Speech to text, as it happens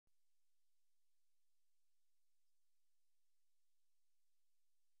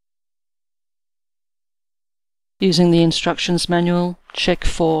Using the instructions manual, check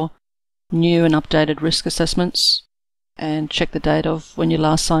for new and updated risk assessments and check the date of when you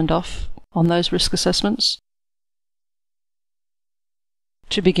last signed off on those risk assessments.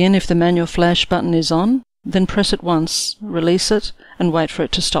 To begin, if the manual flash button is on, then press it once, release it, and wait for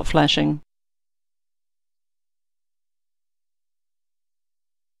it to stop flashing.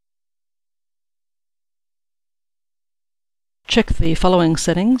 Check the following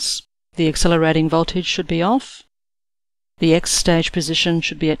settings. The accelerating voltage should be off. The X stage position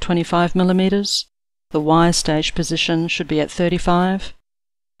should be at 25 mm. The Y stage position should be at 35.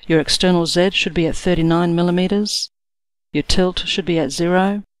 Your external Z should be at 39 mm. Your tilt should be at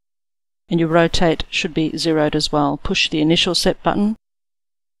 0. And your rotate should be zeroed as well. Push the initial set button.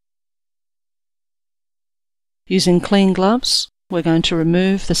 Using clean gloves, we're going to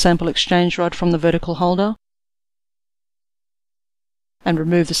remove the sample exchange rod from the vertical holder and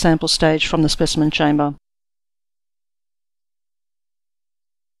remove the sample stage from the specimen chamber.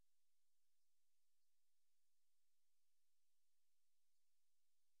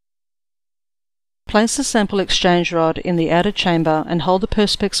 Place the sample exchange rod in the outer chamber and hold the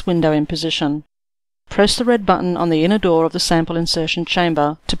Perspex window in position. Press the red button on the inner door of the sample insertion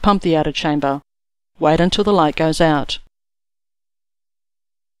chamber to pump the outer chamber. Wait until the light goes out.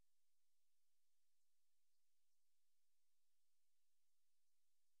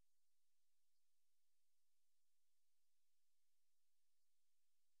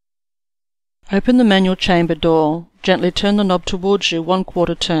 Open the manual chamber door. Gently turn the knob towards you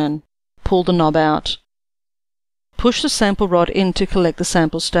 1/4 turn. Pull the knob out. Push the sample rod in to collect the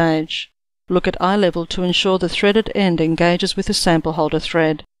sample stage. Look at eye level to ensure the threaded end engages with the sample holder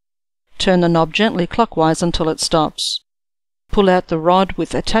thread. Turn the knob gently clockwise until it stops. Pull out the rod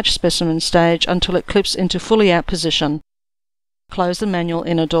with attached specimen stage until it clips into fully out position. Close the manual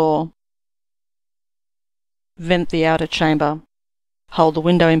inner door. Vent the outer chamber. Hold the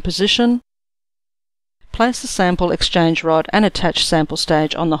window in position. Place the sample exchange rod and attach sample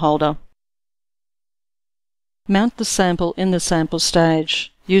stage on the holder. Mount the sample in the sample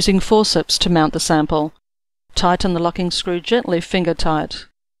stage, using forceps to mount the sample. Tighten the locking screw gently finger tight.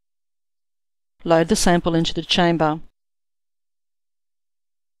 Load the sample into the chamber.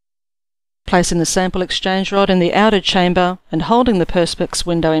 Placing the sample exchange rod in the outer chamber and holding the Perspex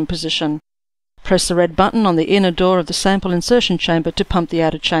window in position. Press the red button on the inner door of the sample insertion chamber to pump the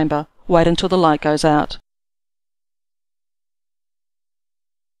outer chamber. Wait until the light goes out.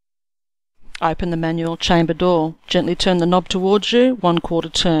 Open the manual chamber door. Gently turn the knob towards you 1/4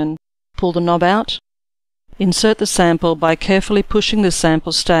 turn. Pull the knob out. Insert the sample by carefully pushing the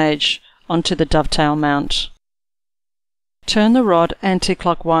sample stage onto the dovetail mount. Turn the rod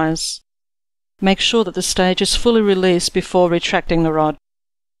anti-clockwise. Make sure that the stage is fully released before retracting the rod.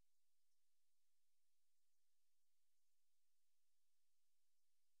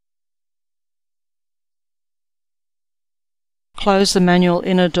 Close the manual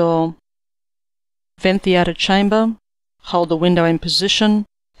inner door. Vent the outer chamber. Hold the window in position.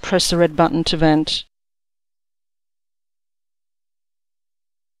 Press the red button to vent.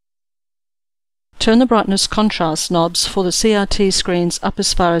 Turn the brightness contrast knobs for the CRT screens up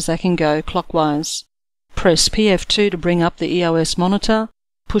as far as they can go clockwise. Press PF2 to bring up the EOS monitor.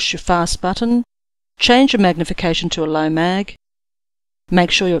 Push your fast button. Change your magnification to a low mag.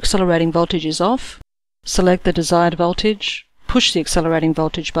 Make sure your accelerating voltage is off. Select the desired voltage. Push the accelerating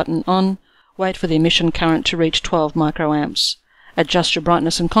voltage button on. Wait for the emission current to reach 12 microamps. Adjust your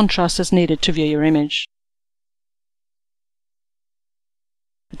brightness and contrast as needed to view your image.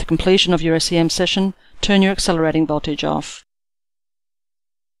 At the completion of your SEM session, turn your accelerating voltage off.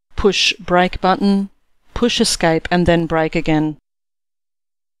 Push brake button, push escape and then brake again.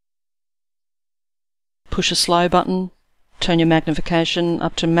 Push a slow button, turn your magnification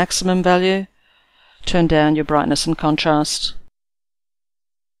up to maximum value, turn down your brightness and contrast.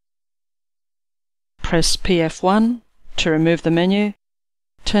 Press PF1 to remove the menu.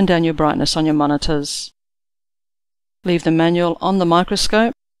 Turn down your brightness on your monitors. Leave the manual on the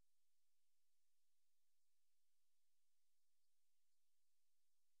microscope.